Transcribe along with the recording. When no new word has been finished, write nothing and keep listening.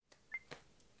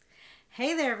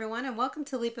Hey there, everyone, and welcome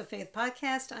to Leap of Faith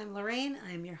podcast. I'm Lorraine,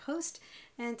 I'm your host,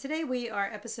 and today we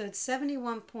are episode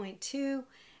 71.2,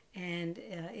 and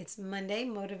it's Monday,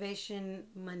 Motivation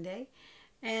Monday,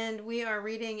 and we are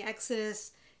reading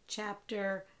Exodus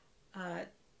chapter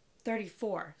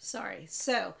 34. Sorry.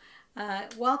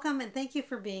 Welcome and thank you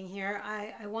for being here.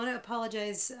 I want to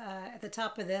apologize at the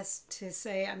top of this to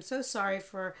say I'm so sorry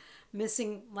for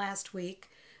missing last week.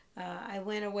 I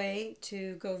went away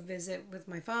to go visit with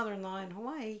my father-in-law in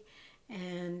Hawaii,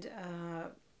 and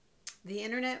the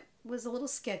internet was a little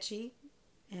sketchy,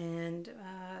 and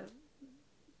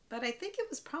but I think it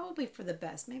was probably for the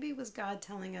best. Maybe it was God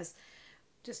telling us,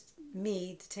 just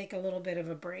me, to take a little bit of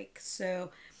a break.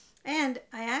 And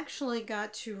I actually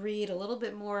got to read a little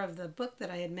bit more of the book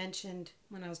that I had mentioned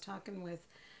when I was talking with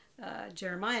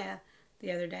Jeremiah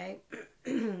the other day.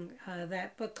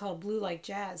 That book called Blue Like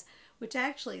Jazz, which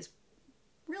actually is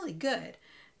really good.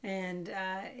 And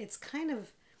it's kind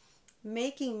of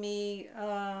making me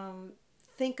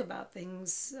think about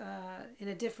things in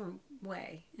a different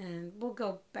way. And we'll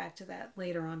go back to that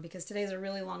later on because today's a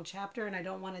really long chapter and I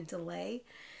don't want to delay.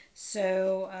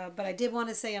 But I did want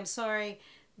to say I'm sorry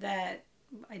that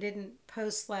I didn't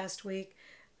post last week.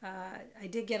 I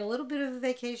did get a little bit of a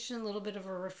vacation, a little bit of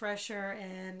a refresher,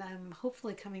 and I'm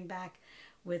hopefully coming back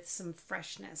with some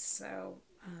freshness.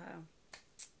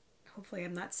 Hopefully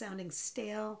I'm not sounding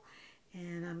stale,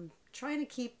 and I'm trying to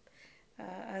keep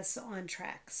us on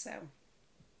track. So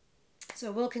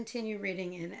we'll continue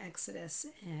reading in Exodus,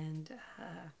 and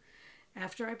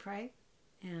after I pray,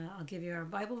 I'll give you our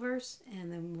Bible verse,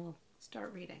 and then we'll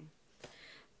start reading.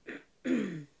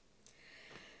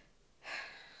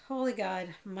 Holy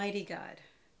God, mighty God,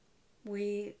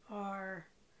 we are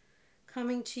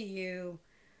coming to you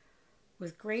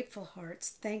with grateful hearts,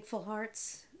 thankful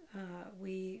hearts.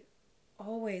 We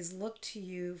always look to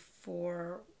you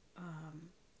for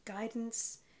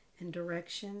guidance and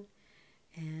direction.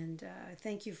 And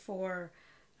thank you for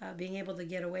being able to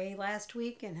get away last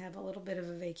week and have a little bit of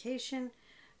a vacation.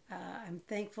 I'm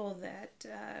thankful that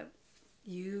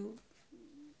you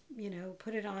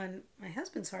put it on my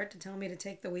husband's heart to tell me to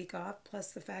take the week off,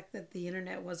 plus the fact that the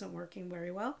internet wasn't working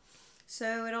very well.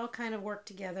 So it all kind of worked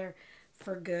together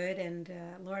for good. And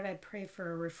Lord, I pray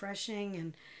for a refreshing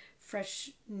and fresh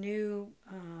new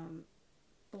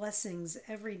blessings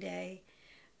every day.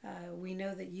 We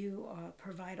know that you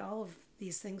provide all of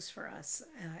these things for us,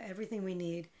 everything we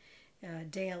need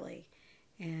daily.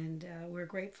 And we're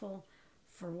grateful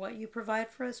for what you provide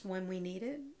for us when we need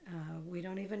it. We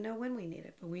don't even know when we need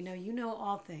it, but we know you know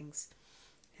all things.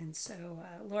 And so,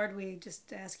 Lord, we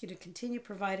just ask you to continue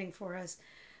providing for us.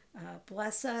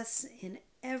 Bless us in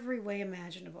every way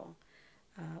imaginable.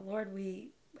 Lord, we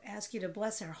ask you to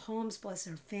bless our homes, bless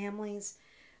our families,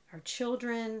 our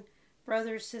children,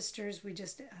 brothers, sisters. We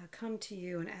just come to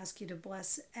you and ask you to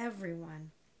bless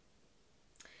everyone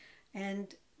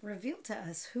and reveal to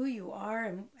us who you are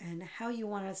and how you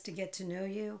want us to get to know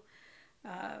you.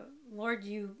 Lord,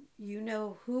 you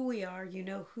know who we are. You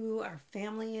know who our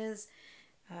family is.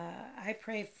 I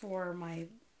pray for my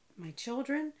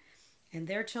children and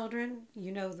their children.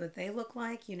 You know what they look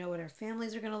like. You know what our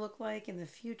families are going to look like in the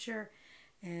future.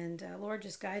 And Lord,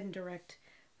 just guide and direct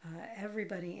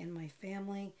everybody in my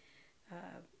family.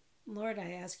 Lord,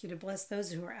 I ask you to bless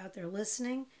those who are out there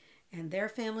listening and their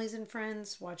families and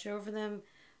friends. Watch over them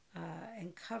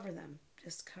and cover them.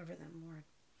 Just cover them, Lord.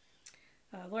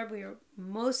 Lord, we are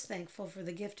most thankful for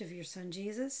the gift of your Son,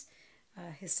 Jesus,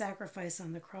 his sacrifice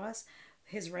on the cross,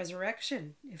 his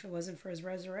resurrection. If it wasn't for his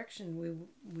resurrection,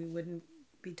 we wouldn't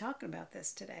be talking about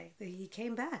this today. He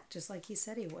came back just like he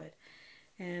said he would.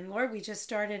 And Lord, we just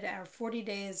started our 40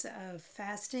 days of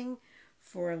fasting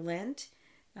for Lent.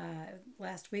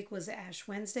 Last week was Ash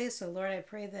Wednesday, so Lord, I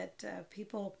pray that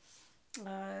people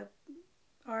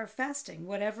are fasting,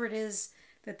 whatever it is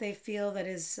that they feel that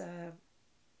is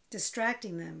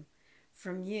distracting them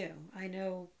from you. I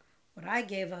know what I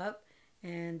gave up,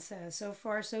 and so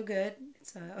far so good.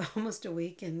 It's almost a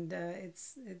week, and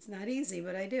it's not easy,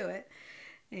 but I do it.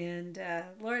 And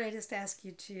Lord, I just ask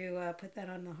you to put that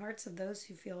on the hearts of those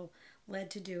who feel led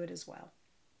to do it as well.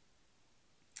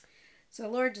 So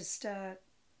Lord, just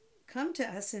come to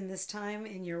us in this time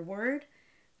in your word.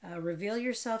 Reveal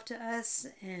yourself to us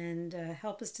and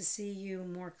help us to see you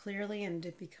more clearly and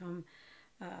to become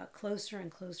closer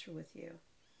and closer with you.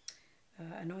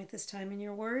 Anoint this time in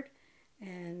your word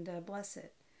and bless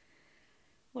it.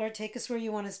 Lord, take us where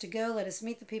you want us to go. Let us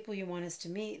meet the people you want us to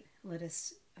meet. Let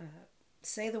us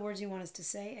say the words you want us to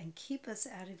say and keep us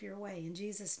out of your way. In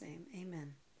Jesus' name,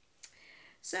 amen.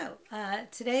 So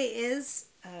today is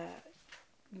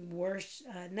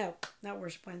not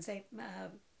Worship Wednesday,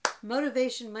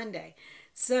 Motivation Monday.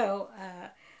 So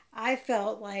I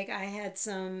felt like I had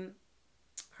some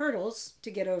hurdles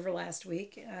to get over last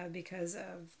week because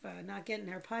of not getting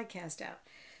our podcast out.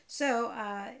 So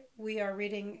we are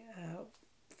reading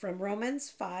from Romans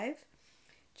 5,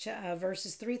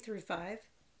 verses 3 through 5.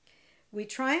 We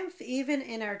triumph even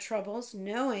in our troubles,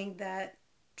 knowing that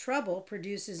trouble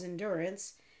produces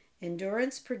endurance,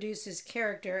 endurance produces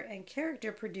character, and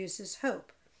character produces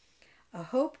hope. A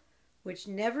hope which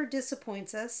never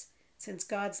disappoints us, since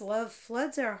God's love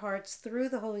floods our hearts through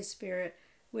the Holy Spirit,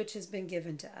 which has been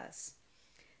given to us.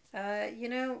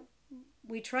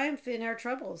 We triumph in our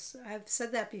troubles. I've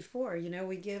said that before.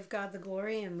 We give God the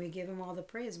glory and we give Him all the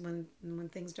praise when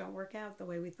things don't work out the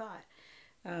way we thought.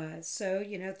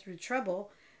 Through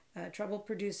trouble, trouble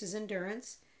produces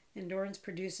endurance. Endurance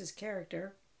produces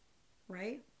character,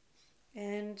 right?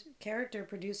 And character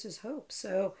produces hope.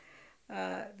 So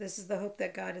this is the hope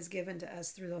that God has given to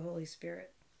us through the Holy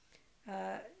Spirit.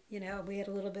 We had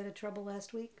a little bit of trouble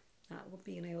last week, not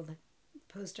being able to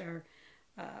post our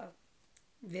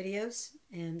videos.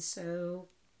 And so,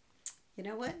 you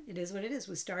know what? It is what it is.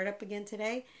 We start up again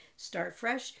today, start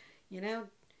fresh,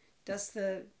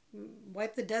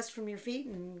 wipe the dust from your feet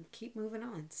and keep moving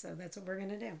on. So that's what we're going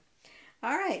to do.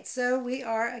 All right. So we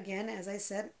are, again, as I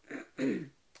said,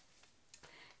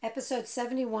 episode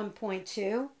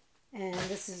 71.2. And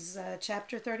this is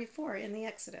chapter 34 in the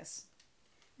Exodus.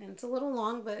 And it's a little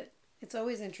long, but it's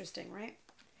always interesting, right?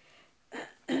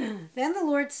 Then the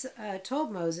Lord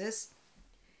told Moses,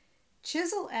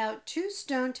 "Chisel out 2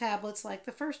 stone tablets like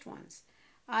the first ones.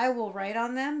 I will write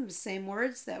on them the same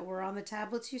words that were on the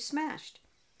tablets you smashed.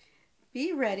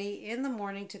 Be ready in the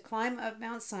morning to climb up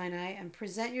Mount Sinai and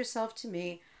present yourself to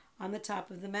me on the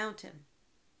top of the mountain.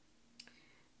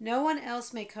 No one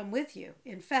else may come with you.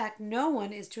 In fact, no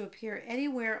one is to appear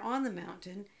anywhere on the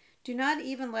mountain. Do not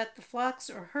even let the flocks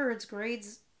or herds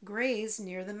graze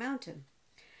near the mountain."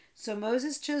 So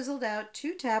Moses chiseled out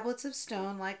 2 tablets of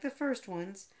stone like the first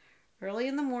ones. Early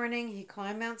in the morning he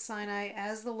climbed Mount Sinai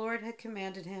as the Lord had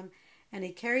commanded him, and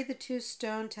he carried the 2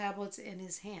 stone tablets in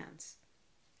his hands.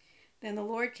 Then the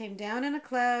Lord came down in a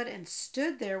cloud and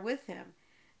stood there with him,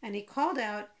 and he called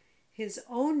out his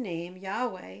own name,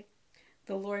 Yahweh.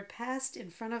 The Lord passed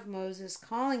in front of Moses,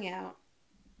 calling out,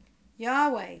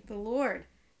 "Yahweh, the Lord,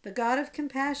 the God of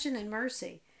compassion and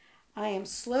mercy. I am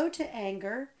slow to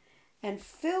anger and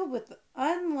filled with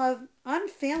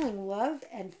unfailing love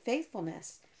and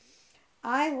faithfulness.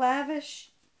 I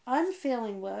lavish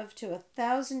unfailing love to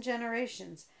 1,000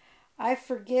 generations. I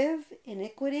forgive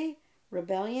iniquity,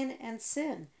 rebellion, and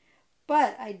sin,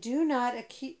 but I do not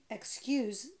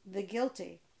excuse the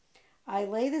guilty. I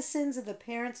lay the sins of the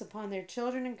parents upon their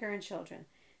children and grandchildren.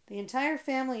 The entire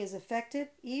family is affected,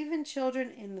 even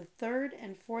children in the 3rd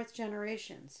and 4th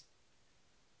generations."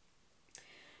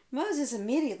 Moses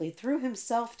immediately threw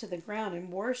himself to the ground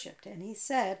and worshipped, and he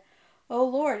said, "O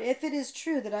Lord, if it is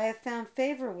true that I have found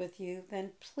favor with you,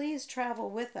 then please travel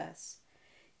with us.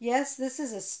 Yes, this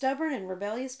is a stubborn and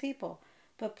rebellious people,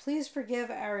 but please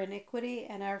forgive our iniquity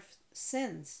and our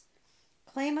sins.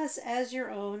 Claim us as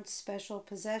your own special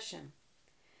possession."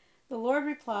 The Lord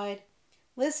replied,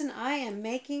 "Listen, I am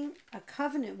making a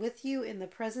covenant with you in the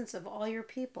presence of all your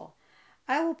people.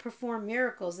 I will perform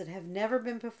miracles that have never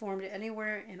been performed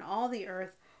anywhere in all the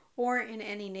earth or in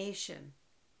any nation.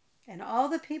 And all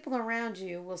the people around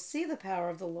you will see the power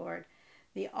of the Lord,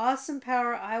 the awesome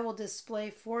power I will display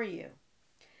for you.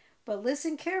 But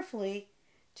listen carefully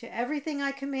to everything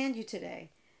I command you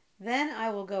today. Then I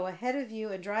will go ahead of you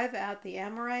and drive out the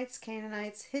Amorites,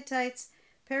 Canaanites, Hittites,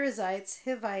 Perizzites,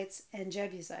 Hivites, and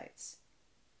Jebusites.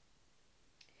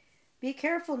 Be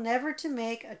careful never to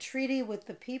make a treaty with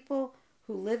the people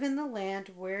who live in the land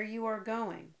where you are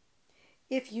going.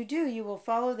 If you do, you will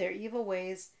follow their evil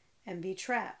ways and be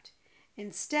trapped.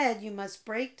 Instead, you must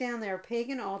break down their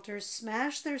pagan altars,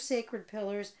 smash their sacred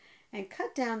pillars, and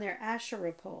cut down their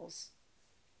Asherah poles.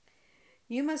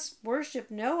 You must worship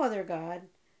no other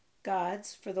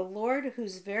gods, for the Lord,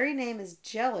 whose very name is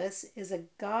jealous, is a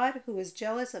God who is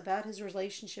jealous about his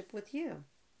relationship with you.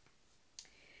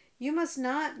 You must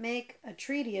not make a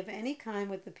treaty of any kind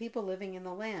with the people living in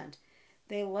the land.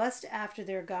 They lust after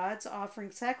their gods,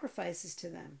 offering sacrifices to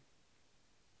them.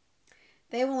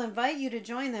 They will invite you to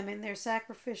join them in their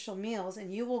sacrificial meals,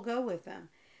 and you will go with them.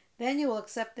 Then you will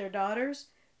accept their daughters,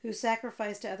 who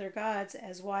sacrifice to other gods,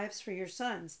 as wives for your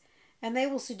sons, and they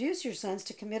will seduce your sons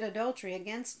to commit adultery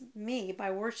against me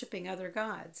by worshiping other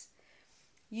gods.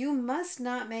 You must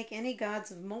not make any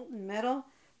gods of molten metal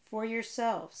for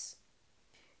yourselves.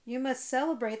 You must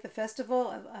celebrate the festival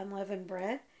of unleavened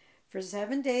bread. For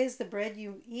 7 days the bread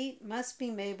you eat must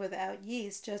be made without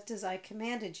yeast, just as I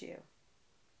commanded you.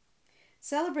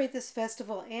 Celebrate this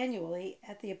festival annually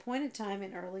at the appointed time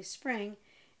in early spring,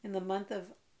 in the month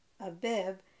of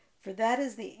Abib, for that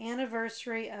is the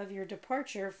anniversary of your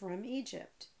departure from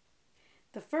Egypt.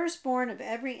 The firstborn of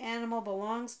every animal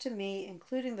belongs to me,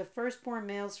 including the firstborn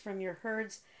males from your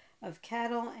herds of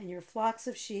cattle and your flocks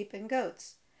of sheep and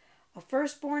goats. A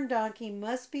firstborn donkey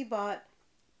must be bought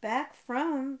back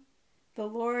from the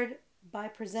Lord by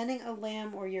presenting a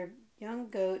lamb or your young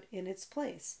goat in its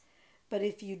place. But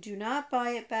if you do not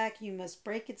buy it back, you must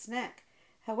break its neck.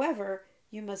 However,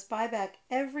 you must buy back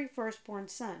every firstborn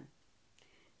son.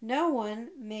 No one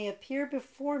may appear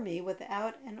before me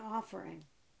without an offering.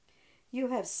 You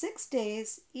have 6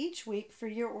 days each week for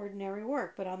your ordinary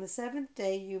work, but on the seventh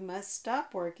day you must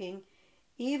stop working,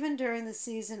 even during the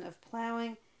season of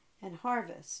plowing and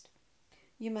harvest.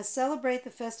 You must celebrate the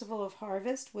festival of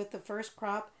harvest with the first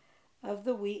crop of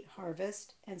the wheat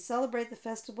harvest, and celebrate the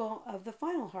festival of the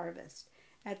final harvest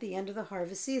at the end of the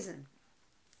harvest season.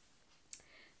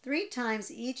 3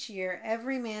 times each year,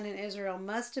 every man in Israel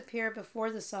must appear before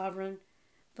the sovereign,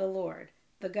 the Lord,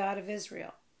 the God of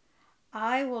Israel.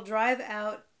 I will drive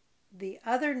out the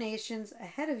other nations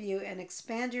ahead of you and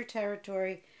expand your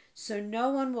territory, so no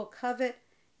one will covet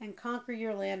and conquer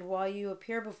your land while you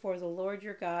appear before the Lord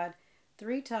your God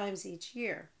 3 times each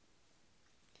year.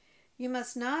 You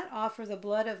must not offer the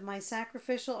blood of my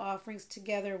sacrificial offerings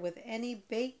together with any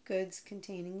baked goods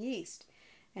containing yeast,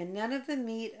 and none of the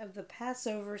meat of the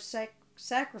Passover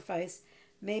sacrifice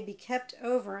may be kept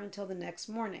over until the next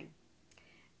morning.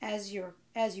 As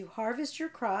you harvest your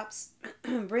crops,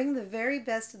 bring the very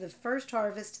best of the first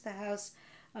harvest to the house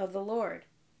of the Lord.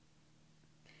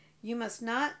 You must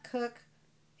not cook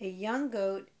a young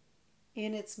goat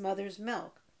in its mother's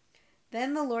milk.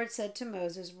 Then the Lord said to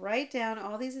Moses, "Write down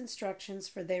all these instructions,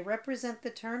 for they represent the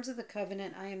terms of the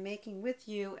covenant I am making with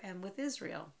you and with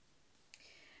Israel."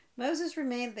 Moses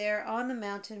remained there on the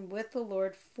mountain with the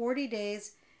Lord 40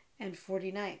 days and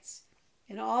 40 nights.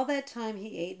 In all that time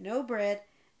he ate no bread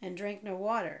and drank no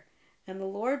water. And the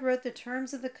Lord wrote the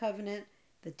terms of the covenant,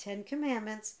 the 10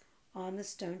 Commandments, on the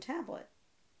stone tablet.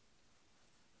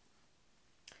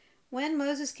 When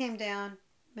Moses came down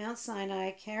Mount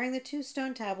Sinai, carrying the 2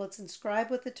 stone tablets inscribed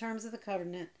with the terms of the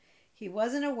covenant, he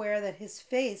wasn't aware that his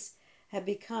face had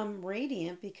become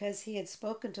radiant because he had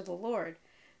spoken to the Lord.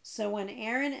 So when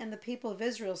Aaron and the people of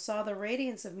Israel saw the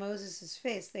radiance of Moses'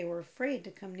 face, they were afraid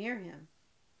to come near him.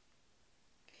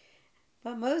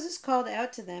 But Moses called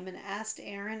out to them and asked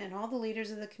Aaron and all the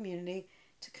leaders of the community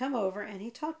to come over, and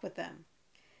he talked with them.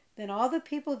 Then all the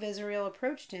people of Israel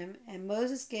approached him, and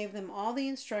Moses gave them all the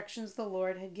instructions the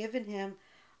Lord had given him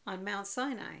on Mount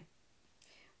Sinai.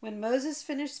 When Moses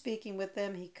finished speaking with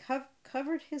them, he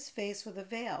covered his face with a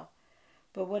veil.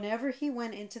 But whenever he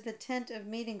went into the tent of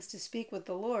meetings to speak with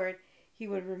the Lord, he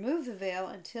would remove the veil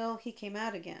until he came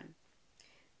out again.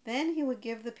 Then he would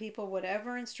give the people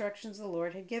whatever instructions the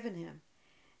Lord had given him.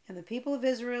 And the people of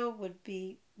Israel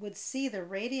would see the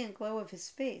radiant glow of his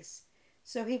face.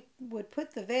 So he would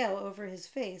put the veil over his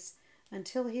face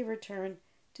until he returned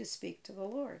to speak to the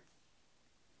Lord.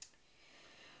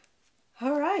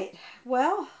 All right.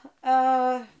 Well,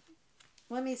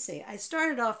 let me see. I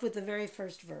started off with the very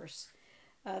first verse.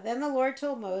 Then the Lord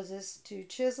told Moses to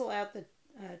chisel out the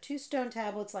 2 stone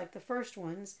tablets like the first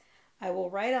ones. I will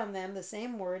write on them the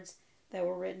same words that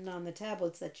were written on the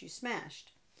tablets that you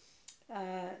smashed.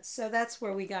 So that's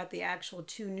where we got the actual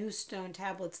 2 new stone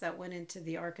tablets that went into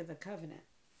the Ark of the Covenant.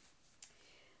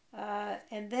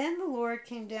 And then the Lord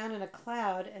came down in a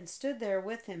cloud and stood there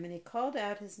with him, and he called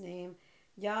out his name,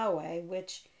 Yahweh,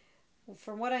 which,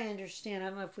 from what I understand, I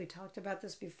don't know if we talked about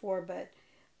this before, but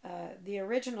the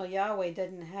original Yahweh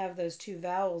didn't have those 2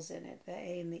 vowels in it, the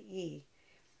A and the E.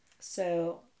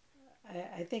 So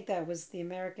I think that was the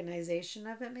Americanization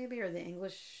of it, maybe, or the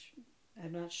English.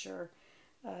 I'm not sure.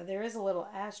 There is a little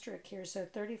asterisk here, so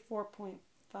 34.5.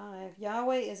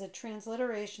 Yahweh is a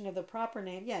transliteration of the proper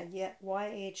name,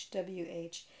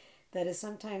 YHWH, that is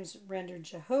sometimes rendered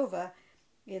Jehovah.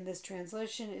 In this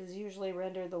translation, it is usually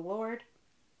rendered the Lord.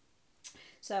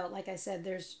 So, like I said,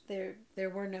 there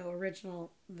were no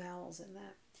original vowels in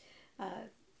that.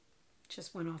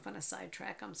 Just went off on a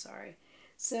sidetrack, I'm sorry.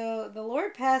 So the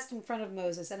Lord passed in front of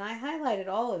Moses, and I highlighted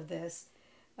all of this.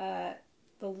 The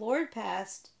Lord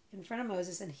passed in front of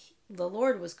Moses, and the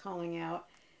Lord was calling out,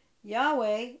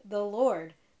 Yahweh, the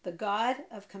Lord, the God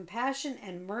of compassion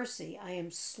and mercy. I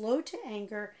am slow to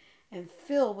anger and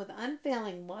filled with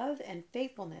unfailing love and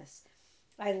faithfulness.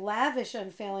 I lavish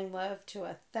unfailing love to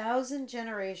 1,000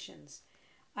 generations.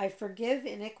 I forgive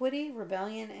iniquity,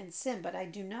 rebellion, and sin, but I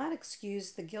do not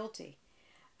excuse the guilty.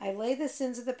 I lay the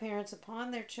sins of the parents upon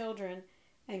their children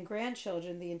and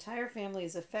grandchildren. The entire family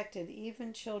is affected,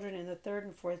 even children in the third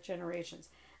and fourth generations.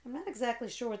 I'm not exactly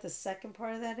sure what the second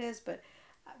part of that is, but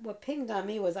what pinged on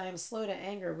me was I am slow to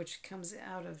anger, which comes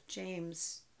out of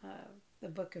James, the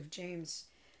book of James.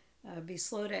 Be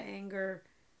slow to anger,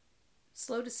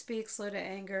 slow to speak, slow to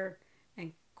anger,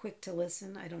 and quick to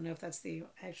listen. I don't know if that's the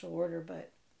actual order,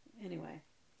 but anyway.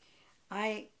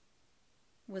 I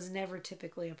was never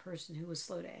typically a person who was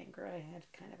slow to anger. I had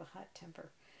kind of a hot temper,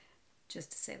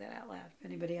 just to say that out loud. If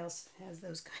anybody else has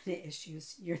those kind of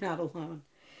issues, you're not alone.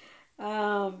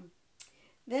 Um,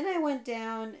 then I went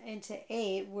down into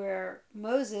 8, where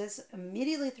Moses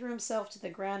immediately threw himself to the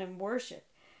ground and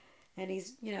worshiped. And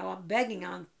he's, begging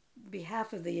on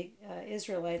behalf of the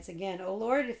Israelites again. O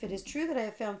Lord, if it is true that I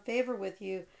have found favor with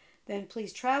you, then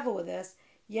please travel with us.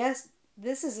 Yes,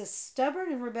 this is a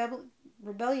stubborn and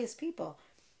rebellious people,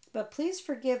 but please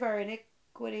forgive our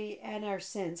iniquity and our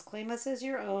sins. Claim us as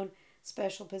your own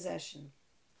special possession.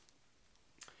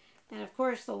 And of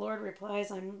course, the Lord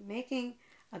replies, I'm making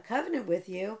a covenant with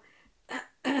you,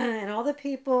 and all the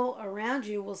people around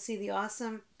you will see the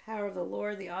awesome power of the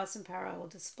Lord, the awesome power I will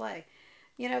display.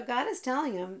 God is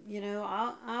telling him,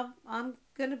 I'm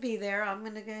going to be there. I'm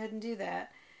going to go ahead and do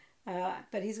that.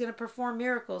 But he's going to perform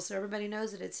miracles so everybody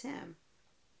knows that it's him.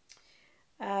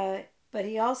 But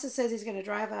he also says he's going to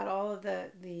drive out all of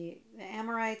the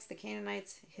Amorites, the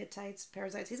Canaanites, Hittites,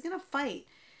 Perizzites. He's going to fight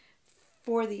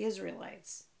for the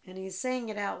Israelites. And he's saying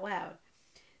it out loud.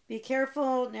 Be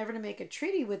careful never to make a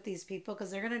treaty with these people,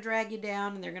 because they're going to drag you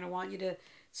down and they're going to want you to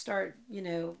start,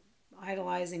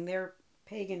 idolizing their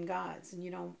pagan gods. And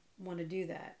you don't want to do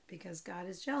that, because God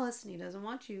is jealous and he doesn't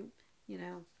want you,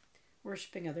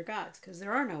 worshiping other gods, because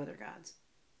there are no other gods.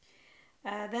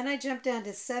 Then I jumped down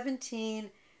to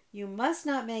 17. You must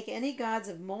not make any gods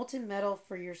of molten metal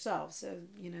for yourself. So,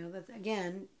 that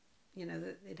again,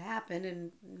 that it happened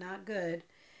and not good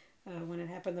when it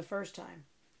happened the first time.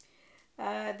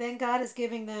 Then God is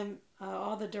giving them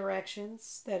all the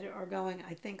directions that are going,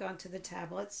 I think, onto the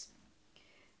tablets.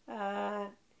 And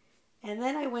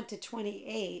then I went to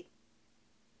 28.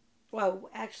 Well,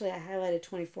 actually, I highlighted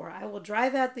 24. I will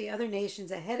drive out the other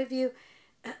nations ahead of you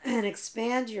and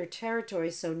expand your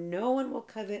territory so no one will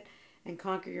covet and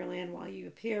conquer your land while you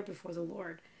appear before the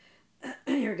Lord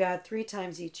your God 3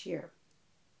 times each year.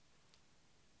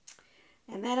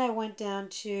 And then I went down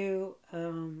to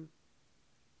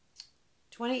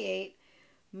 28.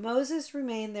 Moses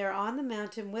remained there on the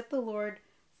mountain with the Lord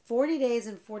 40 days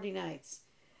and 40 nights.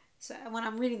 So when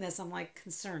I'm reading this, I'm like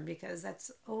concerned, because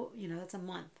that's a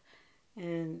month.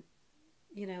 And,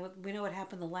 we know what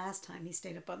happened the last time he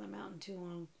stayed up on the mountain too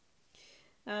long.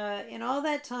 In all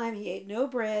that time, he ate no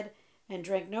bread and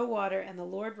drank no water, and the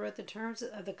Lord wrote the terms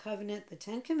of the covenant, the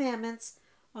 10 Commandments,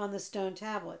 on the stone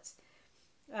tablets.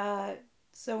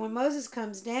 So when Moses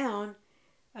comes down,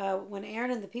 when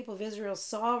Aaron and the people of Israel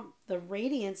saw the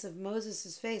radiance of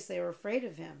Moses' face, they were afraid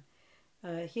of him.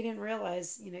 He didn't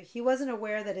realize, he wasn't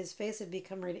aware that his face had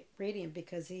become radiant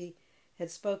because he had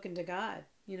spoken to God,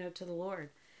 to the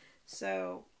Lord.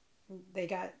 So they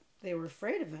were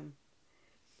afraid of him.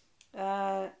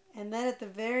 And then at the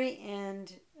very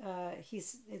end,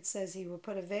 it says he would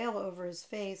put a veil over his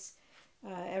face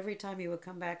every time he would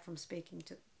come back from speaking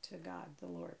to God, the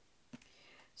Lord.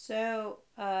 So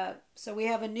we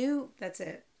have that's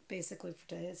it, basically, for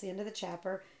today. It's the end of the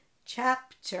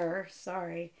chapter.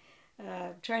 Sorry.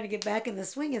 I'm trying to get back in the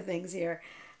swing of things here.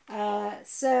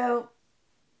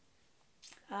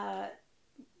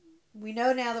 We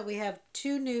know now that we have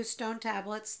 2 new stone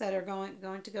tablets that are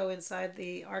going to go inside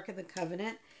the Ark of the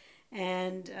Covenant.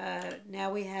 And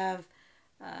now we have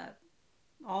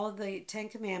all of the 10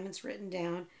 Commandments written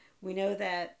down. We know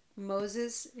that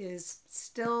Moses is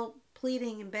still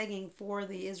pleading and begging for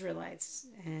the Israelites.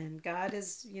 And God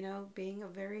is, being a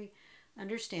very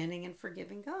understanding and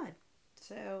forgiving God.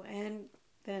 So, and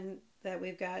then that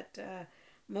we've got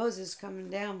Moses coming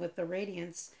down with the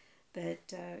radiance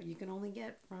that you can only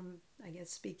get from, I guess,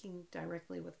 speaking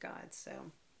directly with God.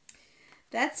 So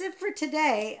that's it for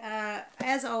today.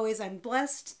 As always, I'm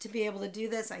blessed to be able to do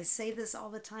this. I say this all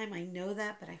the time. I know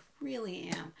that, but I really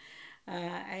am.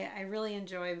 I really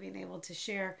enjoy being able to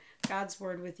share God's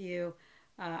Word with you.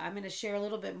 I'm going to share a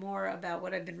little bit more about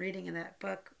what I've been reading in that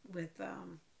book with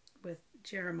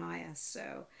Jeremiah.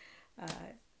 So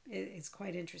it's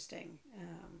quite interesting.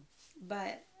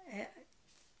 But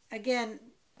again,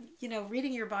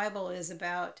 reading your Bible is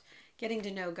about getting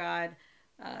to know God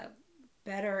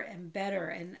better and better.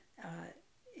 And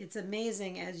it's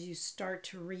amazing as you start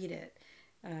to read it,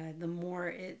 the more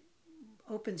it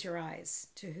opens your eyes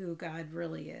to who God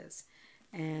really is.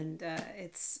 And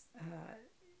it's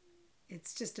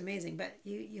just amazing. But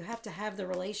you have to have the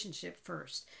relationship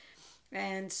first.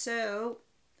 And so,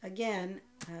 again,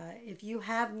 if you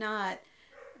have not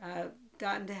uh,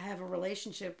 gotten to have a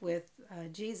relationship with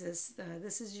Jesus,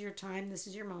 this is your time, this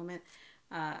is your moment.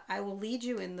 I will lead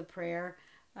you in the prayer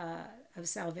of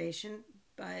salvation,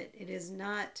 but it is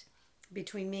not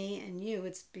between me and you,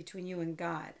 it's between you and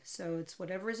God. So it's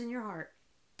whatever is in your heart.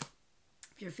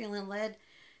 If you're feeling led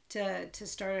to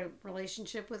start a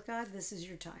relationship with God, this is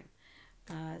your time.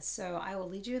 So I will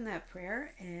lead you in that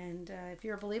prayer, and if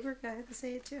you're a believer, go ahead and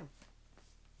say it too.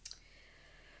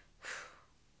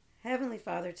 Heavenly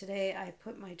Father, today I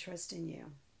put my trust in you.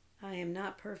 I am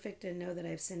not perfect and know that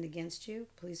I've sinned against you.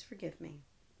 Please forgive me.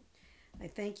 I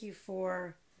thank you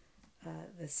for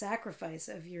the sacrifice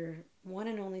of your one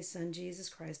and only Son, Jesus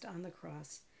Christ, on the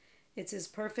cross. It's his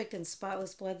perfect and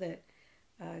spotless blood that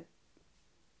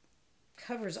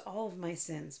covers all of my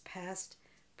sins, past,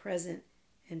 present,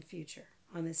 and future.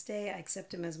 On this day, I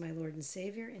accept him as my Lord and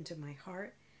Savior into my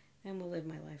heart and will live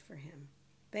my life for him.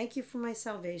 Thank you for my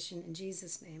salvation. In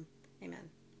Jesus' name, amen.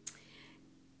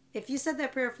 If you said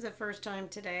that prayer for the first time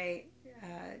today,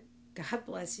 God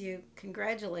bless you.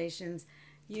 Congratulations.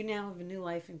 You now have a new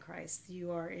life in Christ.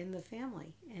 You are in the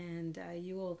family, and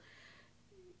you will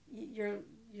your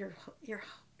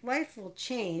life will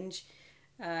change.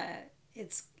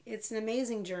 It's an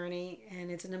amazing journey, and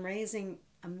it's an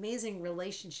amazing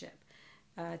relationship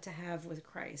to have with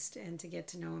Christ and to get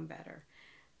to know him better.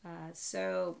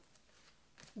 So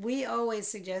we always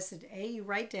suggested, A, you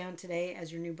write down today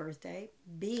as your new birthday.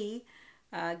 B,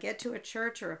 get to a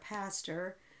church or a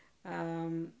pastor,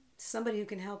 somebody who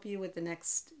can help you with the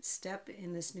next step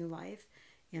in this new life,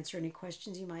 answer any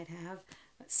questions you might have.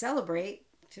 Celebrate.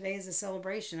 Today is a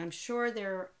celebration. I'm sure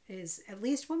there is at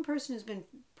least one person who's been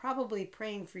probably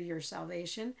praying for your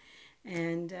salvation.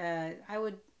 And I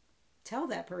would tell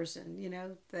that person,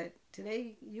 that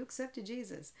today you accepted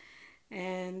Jesus.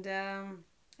 And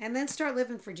then start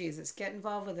living for Jesus. Get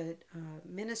involved with a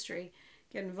ministry.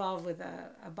 Get involved with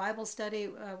a Bible study.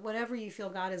 Whatever you feel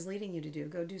God is leading you to do.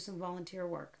 Go do some volunteer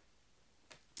work.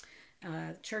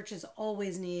 Churches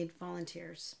always need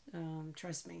volunteers.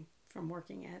 Trust me, from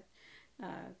working at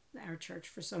our church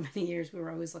for so many years, we were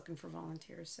always looking for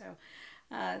volunteers. So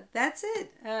that's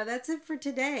it. That's it for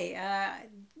today.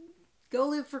 Go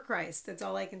live for Christ. That's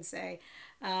all I can say.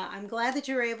 I'm glad that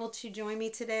you were able to join me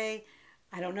today.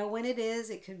 I don't know when it is.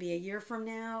 It could be a year from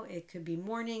now. It could be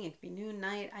morning. It could be noon,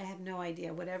 night. I have no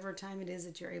idea. Whatever time it is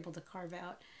that you're able to carve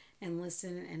out and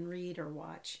listen and read or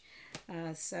watch.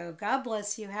 So God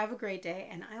bless you. Have a great day,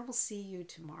 and I will see you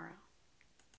tomorrow.